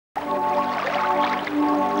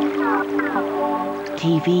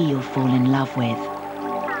TV you'll fall in love with.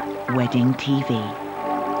 Wedding TV.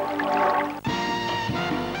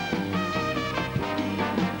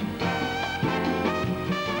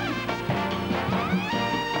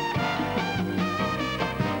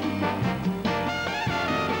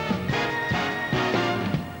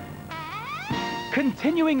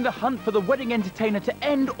 Continuing the hunt for the wedding entertainer to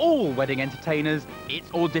end all wedding entertainers,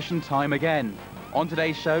 it's audition time again. On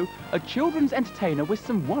today's show, a children's entertainer with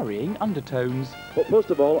some worrying undertones. But first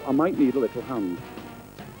of all, I might need a little hand.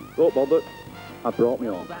 Don't bother, I brought me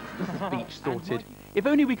on. That's the speech sorted. If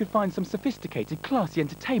only we could find some sophisticated, classy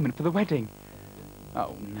entertainment for the wedding.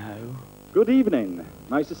 Oh, no. Good evening.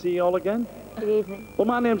 Nice to see you all again. Good evening. Well,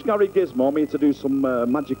 my name's Gary Gizmo. I'm here to do some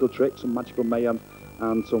magical tricks, some magical mayhem,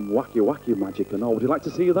 and some wacky magic and all. Would you like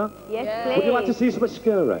to see that? Yes, please. Would you like to see some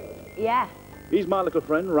scary? Yeah. He's my little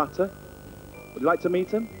friend, Ratter. Would you like to meet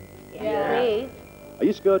him? Yeah. Please. Are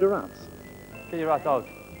you scared of rats? Get your rat dog.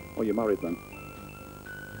 Oh, you're married then.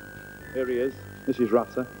 Here he is. This is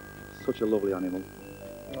Ratter. Such a lovely animal.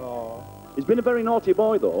 Oh. He's been a very naughty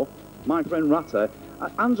boy, though. My friend Ratter.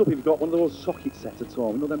 Hands up if you've got one of those socket sets at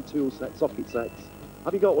home. You know them tool sets, socket sets?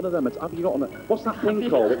 Have you got one of them? Have you got one? What's that thing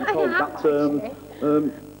called? What you call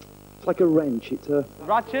that? It's like a wrench. It's a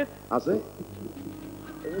Ratchet? Has it?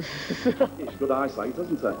 It's good eyesight,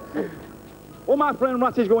 doesn't it? What my friend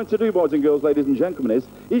Ratty's going to do, boys and girls, ladies and gentlemen, is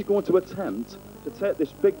he's going to attempt to take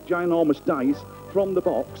this big, ginormous dice from the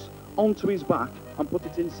box onto his back and put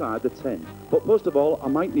it inside the tin. But first of all, I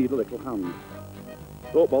might need a little hand.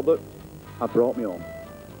 Don't bother, I brought me on.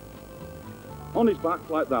 On his back,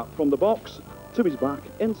 like that, from the box to his back,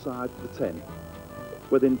 inside the tin,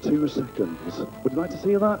 within 2 seconds. Would you like to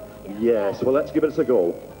see that? Yeah. Yes, well, let's give it a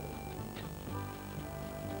go.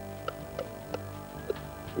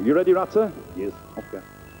 Are you ready, Ratter? Yes. Okay.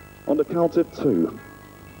 On the count of 2. 1,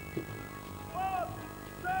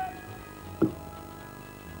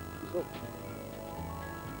 2.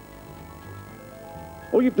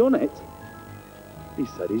 Oh, you've done it? He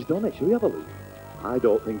said he's done it. Shall we have a look? I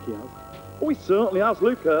don't think he has. Oh, he certainly has.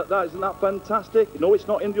 Look at that. Isn't that fantastic? No, it's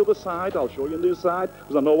not in the other side. I'll show you on the other side,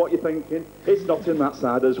 because I know what you're thinking. It's not in that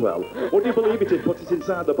side as well. Would you believe it? He put it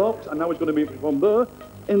inside the box, and now he's going to move it from there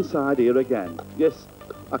inside here again. Yes,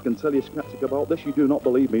 I can tell you're sceptic about this. You do not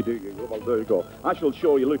believe me, do you? Well, there you go. I shall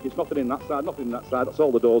show you. Look, it's nothing in that side, nothing in that side. That's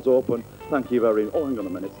all the doors open. Thank you very much. Oh, hang on a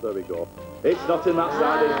minute. There we go. It's not in that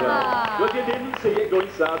side as well. But you didn't see it go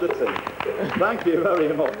inside the tin. Thank you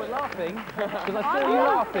very much. You were laughing because I saw you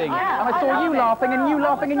laughing. And I saw you laughing and you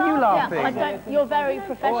laughing and you laughing. Yeah, you're very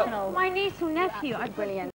professional. My niece or nephew are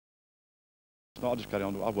Brilliant. No, I just carry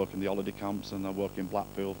on. I work in the holiday camps and I work in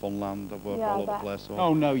Blackpool, Funland. I work all over the place. So.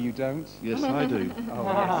 Oh, no, you don't. Yes, I do. Oh,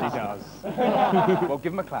 yes, he does. Well,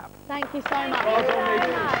 give him a clap. Thank you so much. Well done,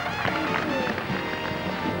 ladies.